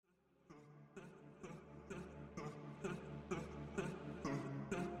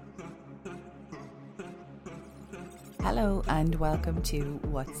Hello and welcome to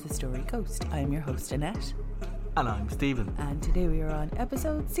What's the Story Ghost. I'm your host Annette. And I'm Stephen. And today we are on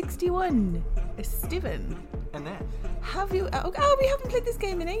episode 61. Stephen. Annette. Have you... Oh, we haven't played this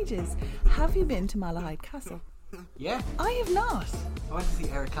game in ages. Have you been to Malahide Castle? Yeah. I have not. I went to see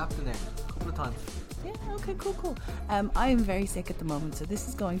Eric Clapton there a couple of times. Yeah, okay, cool. I am very sick at the moment, so this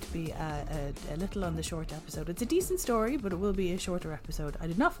is going to be a little on the short episode. It's a decent story, but it will be a shorter episode. I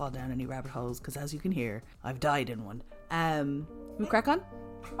did not fall down any rabbit holes, because as you can hear, I've died in one. We crack on?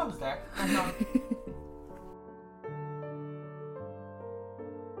 I was there. I'm not.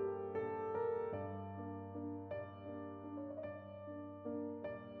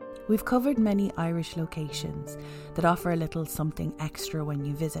 We've covered many Irish locations that offer a little something extra when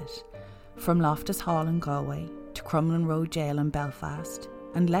you visit. From Loftus Hall in Galway to Crumlin Road Jail in Belfast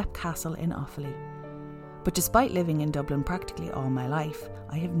and Leap Castle in Offaly. But despite living in Dublin practically all my life,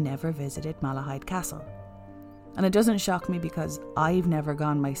 I have never visited Malahide Castle. And it doesn't shock me because I've never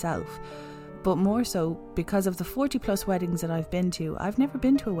gone myself, but more so because of the 40 plus weddings that I've been to, I've never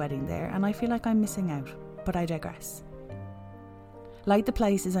been to a wedding there and I feel like I'm missing out, but I digress. Like the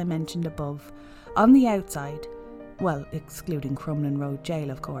places I mentioned above, on the outside, well, excluding Crumlin Road Jail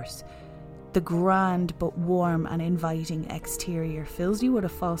of course, the grand but warm and inviting exterior fills you with a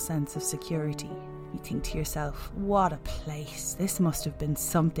false sense of security. You think to yourself, what a place, this must have been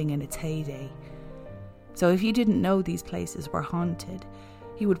something in its heyday. So if you didn't know these places were haunted,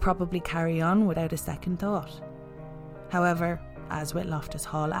 you would probably carry on without a second thought. However, as with Loftus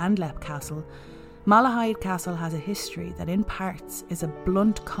Hall and Leap Castle, Malahide Castle has a history that in parts is a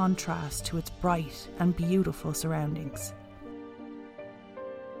blunt contrast to its bright and beautiful surroundings.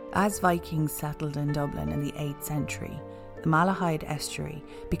 As Vikings settled in Dublin in the 8th century, the Malahide estuary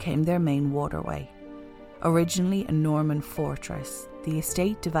became their main waterway. Originally a Norman fortress, the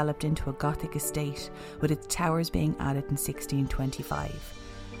estate developed into a Gothic estate with its towers being added in 1625.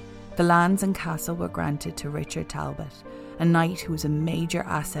 The lands and castle were granted to Richard Talbot, a knight who was a major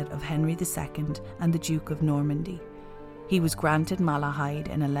asset of Henry II and the Duke of Normandy. He was granted Malahide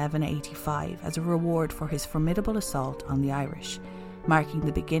in 1185 as a reward for his formidable assault on the Irish, marking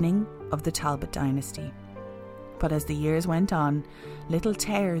the beginning of the Talbot dynasty. But as the years went on, little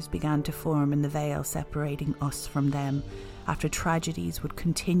tears began to form in the veil separating us from them, after tragedies would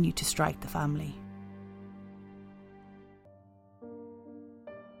continue to strike the family.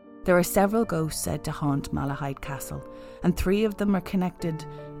 There are several ghosts said to haunt Malahide Castle, and 3 of them are connected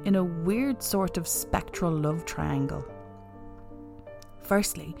in a weird sort of spectral love triangle.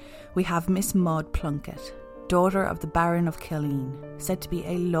 Firstly, we have Miss Maud Plunkett, daughter of the Baron of Killeen, said to be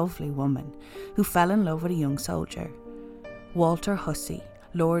a lovely woman who fell in love with a young soldier, Walter Hussey,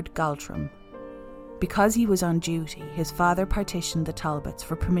 Lord Galtram. Because he was on duty, his father partitioned the Talbots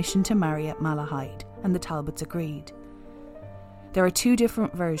for permission to marry at Malahide, and the Talbots agreed. There are 2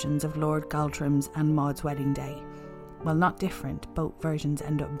 different versions of Lord Galtram's and Maud's wedding day. Well, not different, both versions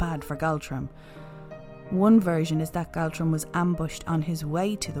end up bad for Galtram. One version is that Galtram was ambushed on his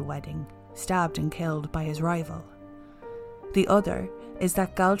way to the wedding, stabbed and killed by his rival. The other is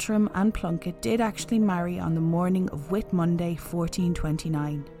that Galtram and Plunkett did actually marry on the morning of Whit Monday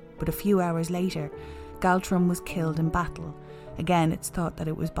 1429, but a few hours later, Galtram was killed in battle. Again, it's thought that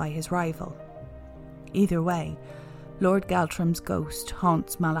it was by his rival. Either way, Lord Galtram's ghost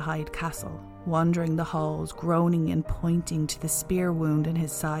haunts Malahide Castle, wandering the halls, groaning and pointing to the spear wound in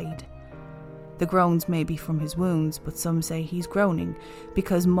his side. The groans may be from his wounds, but some say he's groaning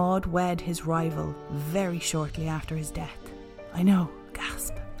because Maud wed his rival very shortly after his death. I know,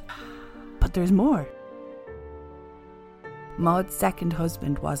 gasp. But there's more. Maud's second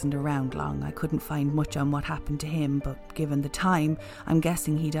husband wasn't around long. I couldn't find much on what happened to him, but given the time, I'm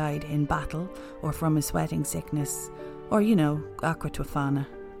guessing he died in battle or from a sweating sickness or, aqua tofana.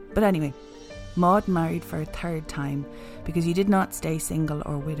 But anyway, Maud married for a 3rd time because you did not stay single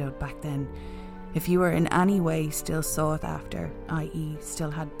or widowed back then. If you were in any way still sought after, i.e.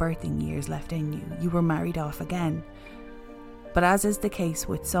 still had birthing years left in you, you were married off again. But as is the case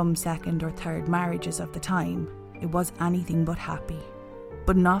with some 2nd or 3rd marriages of the time, it was anything but happy.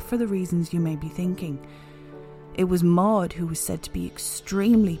 But not for the reasons you may be thinking. It was Maud who was said to be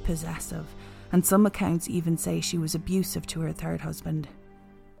extremely possessive, and some accounts even say she was abusive to her 3rd husband.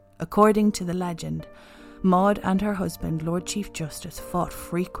 According to the legend, Maud and her husband, Lord Chief Justice, fought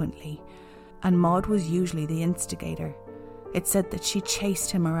frequently, and Maud was usually the instigator. It's said that she chased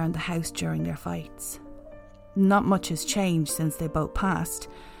him around the house during their fights. Not much has changed since they both passed.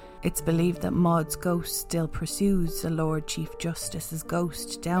 It's believed that Maud's ghost still pursues the Lord Chief Justice's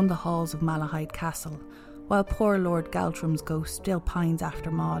ghost down the halls of Malahide Castle, while poor Lord Galtram's ghost still pines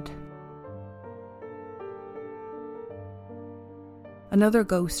after Maud. Another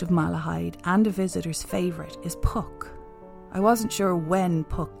ghost of Malahide and a visitor's favourite is Puck. I wasn't sure when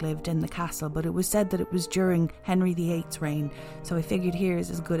Puck lived in the castle, but it was said that it was during Henry VIII's reign, so I figured here is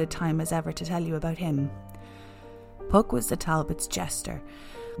as good a time as ever to tell you about him. Puck was the Talbots' jester,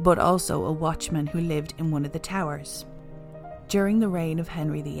 but also a watchman who lived in one of the towers. During the reign of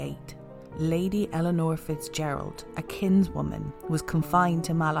Henry VIII, Lady Eleanor Fitzgerald, a kinswoman, was confined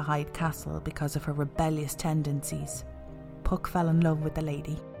to Malahide Castle because of her rebellious tendencies. Puck fell in love with the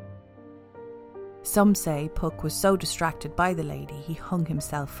lady. Some say Puck was so distracted by the lady he hung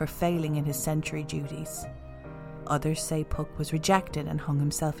himself for failing in his sentry duties. Others say Puck was rejected and hung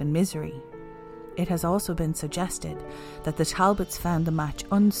himself in misery. It has also been suggested that the Talbots found the match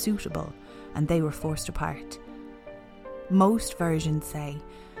unsuitable and they were forced apart. Most versions say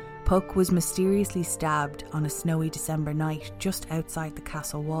Puck was mysteriously stabbed on a snowy December night just outside the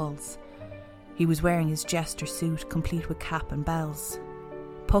castle walls. He was wearing his jester suit complete with cap and bells.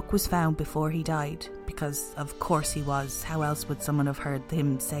 Puck was found before he died, because of course he was. How else would someone have heard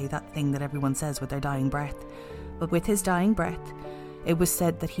him say that thing that everyone says with their dying breath? But with his dying breath, it was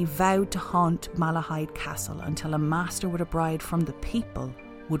said that he vowed to haunt Malahide Castle until a master with a bride from the people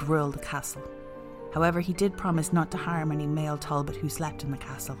would rule the castle. However, he did promise not to harm any male Talbot who slept in the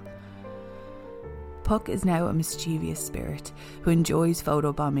castle. Puck is now a mischievous spirit who enjoys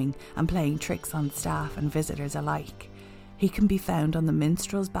photobombing and playing tricks on staff and visitors alike. He can be found on the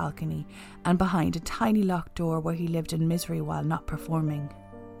minstrel's balcony and behind a tiny locked door where he lived in misery while not performing.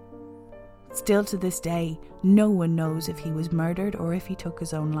 Still to this day, no one knows if he was murdered or if he took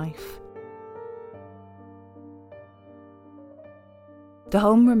his own life. The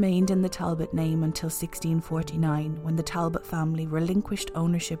home remained in the Talbot name until 1649, when the Talbot family relinquished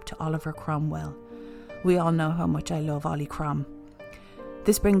ownership to Oliver Cromwell. We all know how much I love Ollie Crom.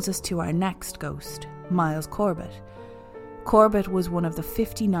 This brings us to our next ghost, Miles Corbett. Corbett was one of the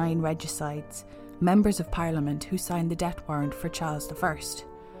 59 regicides, members of Parliament who signed the death warrant for Charles I.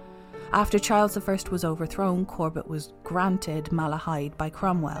 After Charles I was overthrown, Corbett was granted Malahide by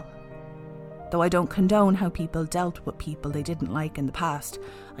Cromwell. Though I don't condone how people dealt with people they didn't like in the past,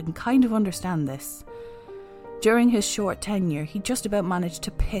 I can kind of understand this. During his short tenure, he just about managed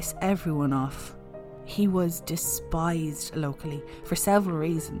to piss everyone off. He was despised locally for several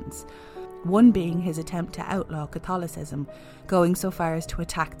reasons, one being his attempt to outlaw Catholicism, going so far as to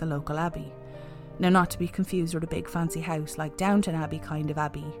attack the local abbey. Now, not to be confused with a big fancy house like Downton Abbey kind of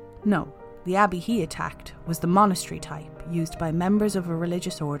abbey. No, the abbey he attacked was the monastery type, used by members of a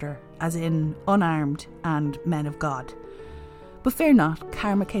religious order, as in unarmed and men of God. But fear not,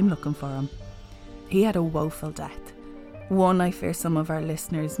 karma came looking for him. He had a woeful death. One I fear some of our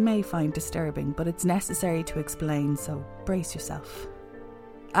listeners may find disturbing, but it's necessary to explain, so brace yourself.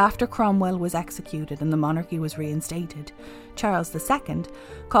 After Cromwell was executed and the monarchy was reinstated, Charles II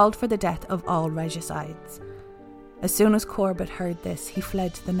called for the death of all regicides. As soon as Corbett heard this, he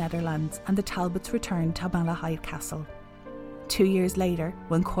fled to the Netherlands and the Talbots returned to Malahide Castle. 2 years later,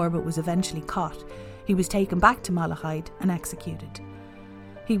 when Corbett was eventually caught, he was taken back to Malahide and executed.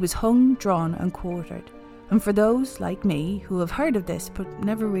 He was hung, drawn and quartered. And for those, like me, who have heard of this but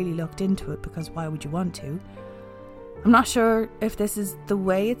never really looked into it, because why would you want to? I'm not sure if this is the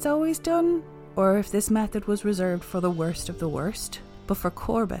way it's always done, or if this method was reserved for the worst of the worst, but for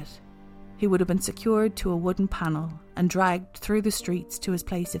Corbett, he would have been secured to a wooden panel and dragged through the streets to his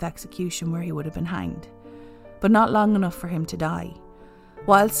place of execution where he would have been hanged, but not long enough for him to die.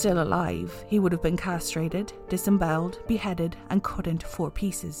 While still alive, he would have been castrated, disemboweled, beheaded and cut into 4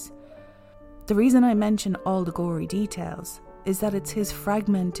 pieces. The reason I mention all the gory details is that it's his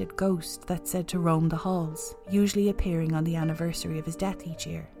fragmented ghost that's said to roam the halls, usually appearing on the anniversary of his death each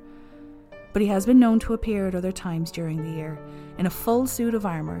year. But he has been known to appear at other times during the year, in a full suit of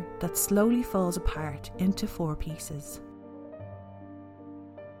armour that slowly falls apart into 4 pieces.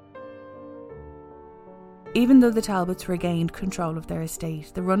 Even though the Talbots regained control of their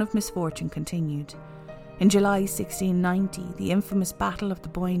estate, the run of misfortune continued. In July 1690, the infamous Battle of the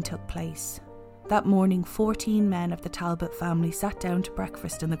Boyne took place. That morning, 14 men of the Talbot family sat down to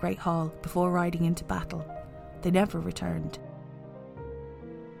breakfast in the Great Hall before riding into battle. They never returned.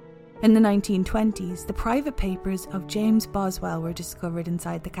 In the 1920s, the private papers of James Boswell were discovered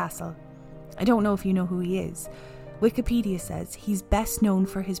inside the castle. I don't know if you know who he is. Wikipedia says he's best known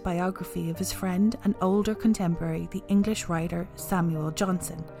for his biography of his friend and older contemporary, the English writer Samuel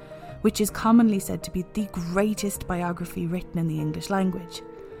Johnson, which is commonly said to be the greatest biography written in the English language.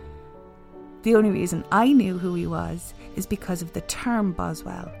 The only reason I knew who he was is because of the term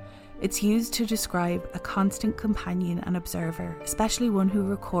Boswell. It's used to describe a constant companion and observer, especially one who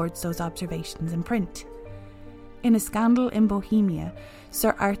records those observations in print. In A Scandal in Bohemia,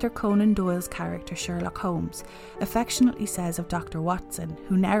 Sir Arthur Conan Doyle's character Sherlock Holmes affectionately says of Dr. Watson,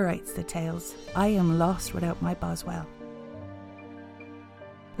 who narrates the tales, "I am lost without my Boswell."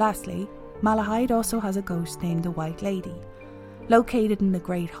 Lastly, Malahide also has a ghost named the White Lady. Located in the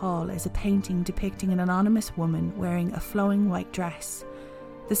Great Hall is a painting depicting an anonymous woman wearing a flowing white dress.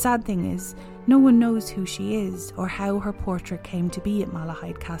 The sad thing is, no one knows who she is or how her portrait came to be at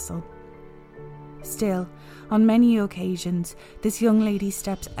Malahide Castle. Still, on many occasions, this young lady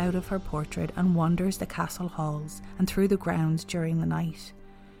steps out of her portrait and wanders the castle halls and through the grounds during the night.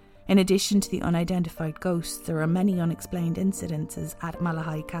 In addition to the unidentified ghosts, there are many unexplained incidences at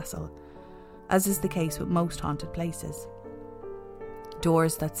Malahide Castle, as is the case with most haunted places.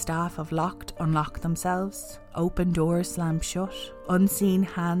 Doors that staff have locked unlock themselves, open doors slam shut, unseen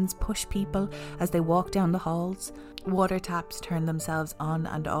hands push people as they walk down the halls, water taps turn themselves on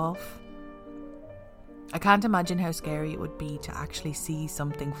and off. I can't imagine how scary it would be to actually see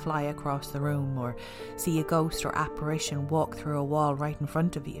something fly across the room or see a ghost or apparition walk through a wall right in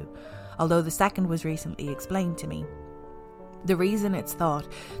front of you, although the second was recently explained to me. The reason it's thought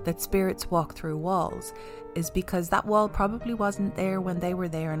that spirits walk through walls is because that wall probably wasn't there when they were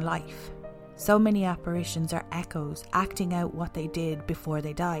there in life. So many apparitions are echoes acting out what they did before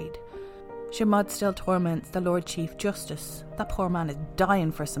they died. Shamad still torments the Lord Chief Justice. That poor man is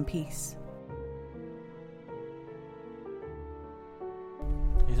dying for some peace.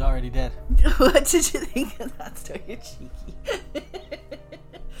 He's already dead. What did you think of that story? You're cheeky.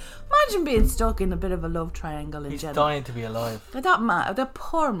 Imagine being stuck in a bit of a love triangle in He's Jeddah. dying to be alive. But that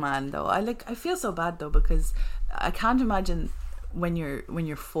poor man though. I feel so bad though, because I can't imagine when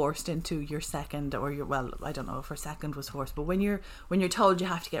you're forced into your second, or I don't know if her second was forced, but when you're told you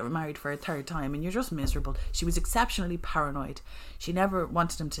have to get remarried for a third time and you're just miserable. She was exceptionally paranoid. She never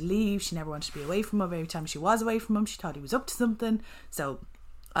wanted him to leave. She never wanted to be away from him. Every time she was away from him, she thought he was up to something. So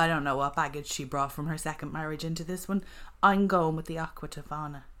I don't know what baggage she brought from her second marriage into this one. I'm going with the aqua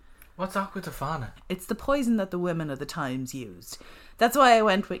tofana. What's aqua tofana? It's the poison that the women of the times used. That's why I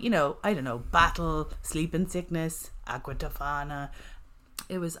went with, I don't know, battle, sleeping sickness, aqua tofana.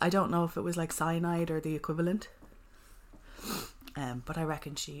 It was, I don't know if it was like cyanide or the equivalent. But I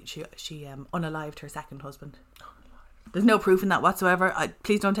reckon she unalived her second husband. There's no proof in that whatsoever.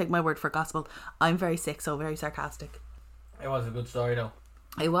 Please don't take my word for gospel. I'm very sick, so very sarcastic. It was a good story though.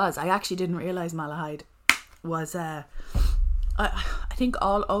 It was. I actually didn't realise Malahide was... I think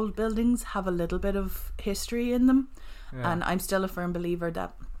all old buildings have a little bit of history in them. Yeah. And I'm still a firm believer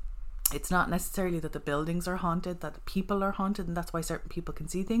that it's not necessarily that the buildings are haunted, that the people are haunted, and that's why certain people can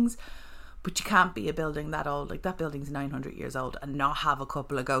see things. But you can't be a building that old, like that building's 900 years old, and not have a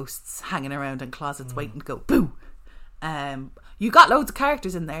couple of ghosts hanging around in closets waiting to go boo. You got loads of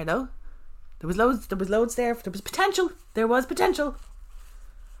characters in there though. There was loads there. There was potential.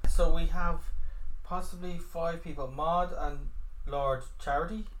 So we have possibly 5 people: Maud and Lord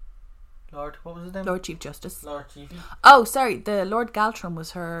Charity. What was his name? Lord Chief Justice. Lord Chiefy. Oh, sorry. The Lord Galtram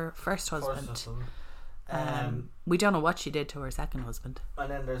was her first husband. We don't know what she did to her second husband. And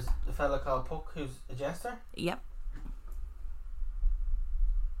then there's the fella called Puck, who's a jester. Yep.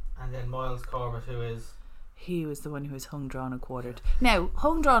 And then Miles Corbett, he was the one who was hung, drawn and quartered. Now,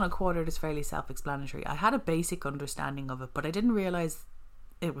 hung, drawn and quartered is fairly self-explanatory. I had a basic understanding of it, but I didn't realise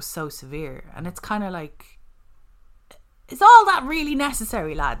it was so severe. And it's kind of like, is all that really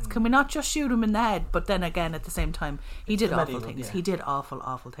necessary, lads? Can we not just shoot him in the head? But then again, at the same time, he did awful things. Yeah. He did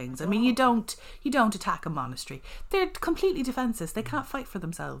awful things. I mean, you don't attack a monastery. They're completely defenseless. They can't fight for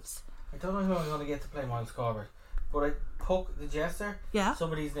themselves. I don't know who I'm going to get to play Miles Corbett, but Puck the Jester. Yeah.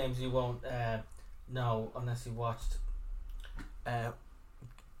 Some of these names you won't know unless you watched.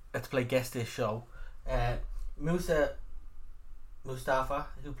 Let's play guest this show. Mustafa,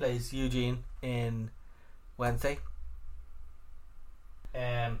 who plays Eugene in Wednesday.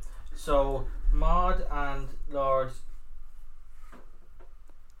 So Maud and Lord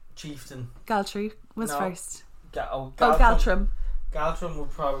Chieftain Galtry was first. Galtram. Galtram would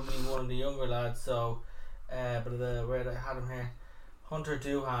probably be one of the younger lads. So, where I had him here, Hunter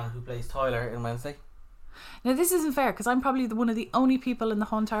Doohan, who plays Tyler in Wednesday. Now this isn't fair because I'm probably one of the only people in the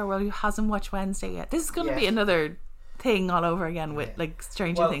whole entire world who hasn't watched Wednesday yet. This is going to be another thing all over again with like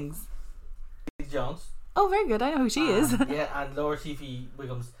Stranger Things. Jones. Oh, very good. I know who she is. Yeah, and Laura Chiefy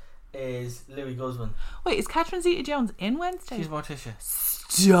Wiggums is Louis Guzman. Wait, is Catherine Zeta-Jones in Wednesday? She's Morticia.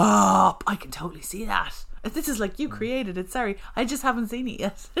 Stop! I can totally see that. This is like you created it. Sorry, I just haven't seen it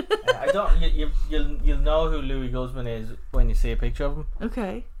yet. I don't. You'll know who Louis Guzman is when you see a picture of him.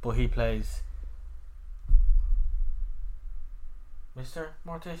 Okay. But he plays Mr.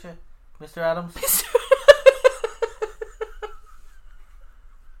 Morticia, Mr. Adams.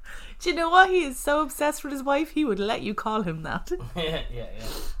 Do you know what? He is so obsessed with his wife, he would let you call him that. Yeah.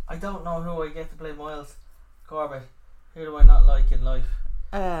 I don't know who I get to play Miles Corbett. Who do I not like in life?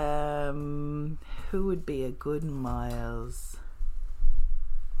 Who would be a good Miles?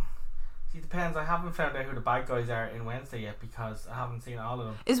 See, it depends. I haven't found out who the bad guys are in Wednesday yet because I haven't seen all of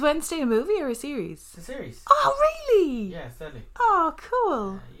them. Is Wednesday a movie or a series? It's a series. Oh, really? Yeah, steadily. Oh,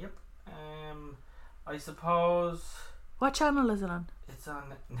 cool. Yep. I suppose. What channel is it on? It's on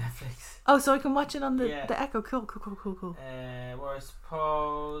Netflix. Oh, so I can watch it on the Echo. Cool. Where I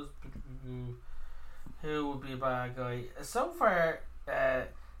suppose who would be a bad guy? So far,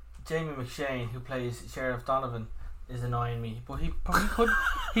 Jamie McShane, who plays Sheriff Donovan, is annoying me. But he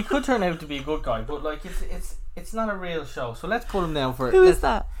could turn out to be a good guy. But like it's not a real show. So let's put him down for. Who is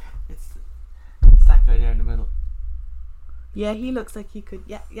that? It's that guy there in the middle. Yeah, he looks like he could.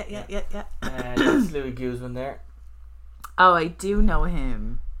 Yeah. That's Louis Guzman there. Oh, I do know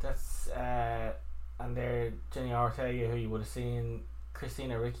him. That's and there Jenny Ortega, who you would have seen,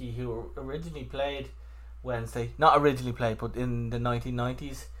 Christina Ricci, who originally played Wednesday. Not originally played, but in the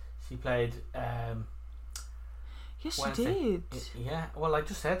 1990s she played. Yes, Wednesday. she did. Yeah, well, I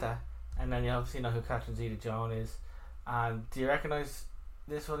just said that, and then you obviously know who Catherine Zeta-Jones is. And do you recognise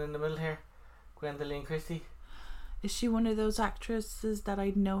this one in the middle here, Gwendolyn Christie? Is she one of those actresses that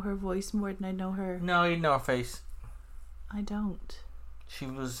I'd know her voice more than I know her? No, you know her face. I don't. She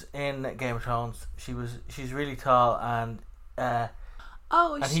was in Game of Thrones. She's really tall and.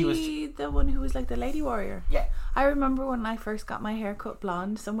 Is she the one who was like the lady warrior? Yeah. I remember when I first got my hair cut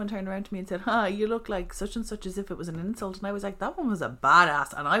blonde, someone turned around to me and said, you look like such and such, as if it was an insult. And I was like, that one was a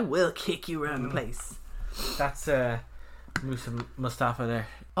badass and I will kick you around the place. That's Musa Mustafa there.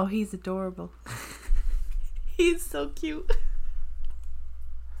 Oh, he's adorable. He's so cute.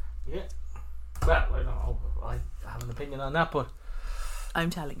 Yeah. Well, I don't know. I have an opinion on that, but I'm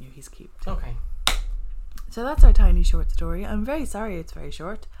telling you, he's cute. Okay. So that's our tiny short story. I'm very sorry it's very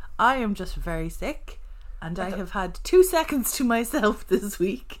short. I am just very sick, and I have had 2 seconds to myself this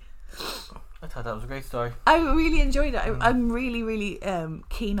week. I thought that was a great story. I really enjoyed it. I'm really, really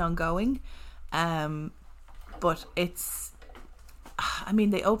keen on going. But it's... I mean,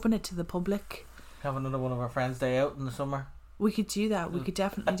 they open it to the public. Have another one of our friends' day out in the summer. We could do that. We could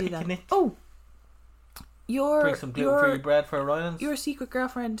definitely do that. Picnic. Oh! Bring some gluten-free bread for Rylands. Your secret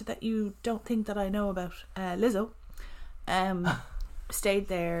girlfriend that you don't think that I know about, Lizzo, stayed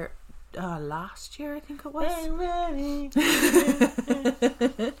there last year, I think it was.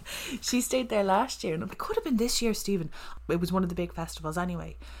 She stayed there last year, and it could have been this year, Stephen. It was one of the big festivals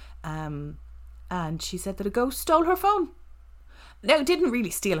anyway. And she said that a ghost stole her phone. Now, didn't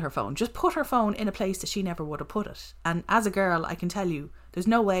really steal her phone, just put her phone in a place that she never would have put it. And as a girl, I can tell you, there's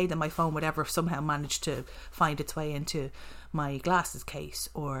no way that my phone would ever somehow manage to find its way into my glasses case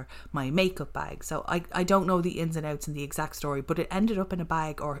or my makeup bag. So I don't know the ins and outs and the exact story, but it ended up in a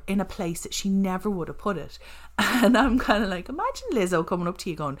bag or in a place that she never would have put it. And I'm kind of like, imagine Lizzo coming up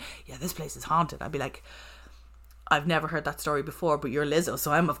to you going, yeah, this place is haunted. I'd be like, I've never heard that story before, but you're Lizzo,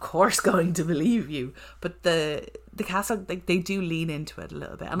 so I'm of course going to believe you. But the castle, they do lean into it a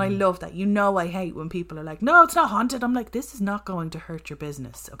little bit, and I love that. You know, I hate when people are like, no, it's not haunted. I'm like, this is not going to hurt your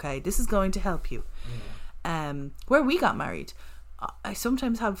business, okay? This is going to help you. Where we got married, I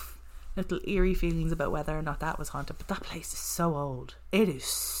sometimes have little eerie feelings about whether or not that was haunted, but that place is so old. It is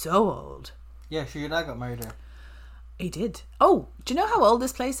so old. Yeah, sure, your dad got married there. He did. Oh, do you know how old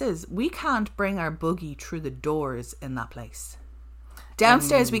this place is? We can't bring our buggy through the doors in that place.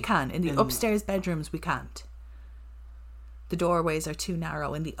 Downstairs we can. In the upstairs bedrooms we can't. The doorways are too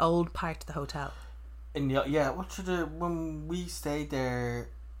narrow in the old part of the hotel. When we stayed there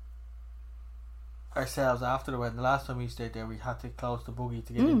ourselves after the wedding, the last time we stayed there, we had to close the buggy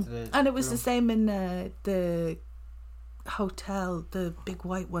to get into the and it was room. the same in the hotel, the big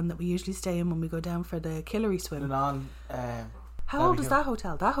white one that we usually stay in when we go down for the Killary swim. How old is that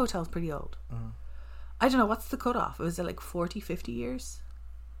hotel? That hotel's pretty old. I don't know, what's the cutoff? Was it like 40, 50 years?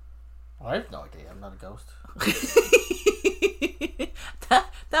 I have no idea. I'm not a ghost.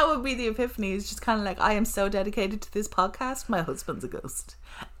 that would be the epiphany. It's just kind of like, I am so dedicated to this podcast, my husband's a ghost.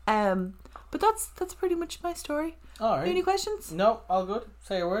 But that's pretty much my story. All right. Any questions? No, all good.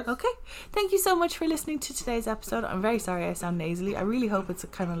 Say your words. Okay. Thank you so much for listening to today's episode. I'm very sorry I sound nasally. I really hope it's a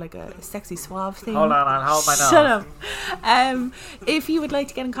kind of like a sexy suave thing. Hold on, I'll hold my nose. Shut up. If you would like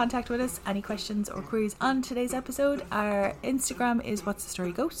to get in contact with us, any questions or queries on today's episode, our Instagram is What's the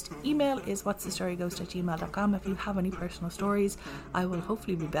Story Ghost. Email is whatsthestoryGhost@gmail.com. If you have any personal stories, I will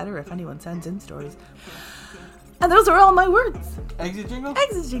hopefully be better if anyone sends in stories. And those are all my words. Exit jingle?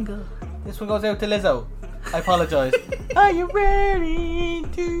 Exit jingle. This one goes out to Lizzo. I apologise. Are you ready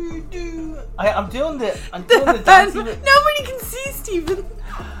to do? I'm doing the dance. Nobody can see Stephen.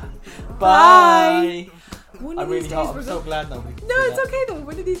 Bye. One I'm of really these hot. days I'm we're so going. glad nobody can No, see it's that. okay though.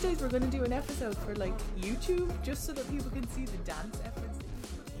 One of these days we're going to do an episode for like YouTube, just so that people can see the dancing.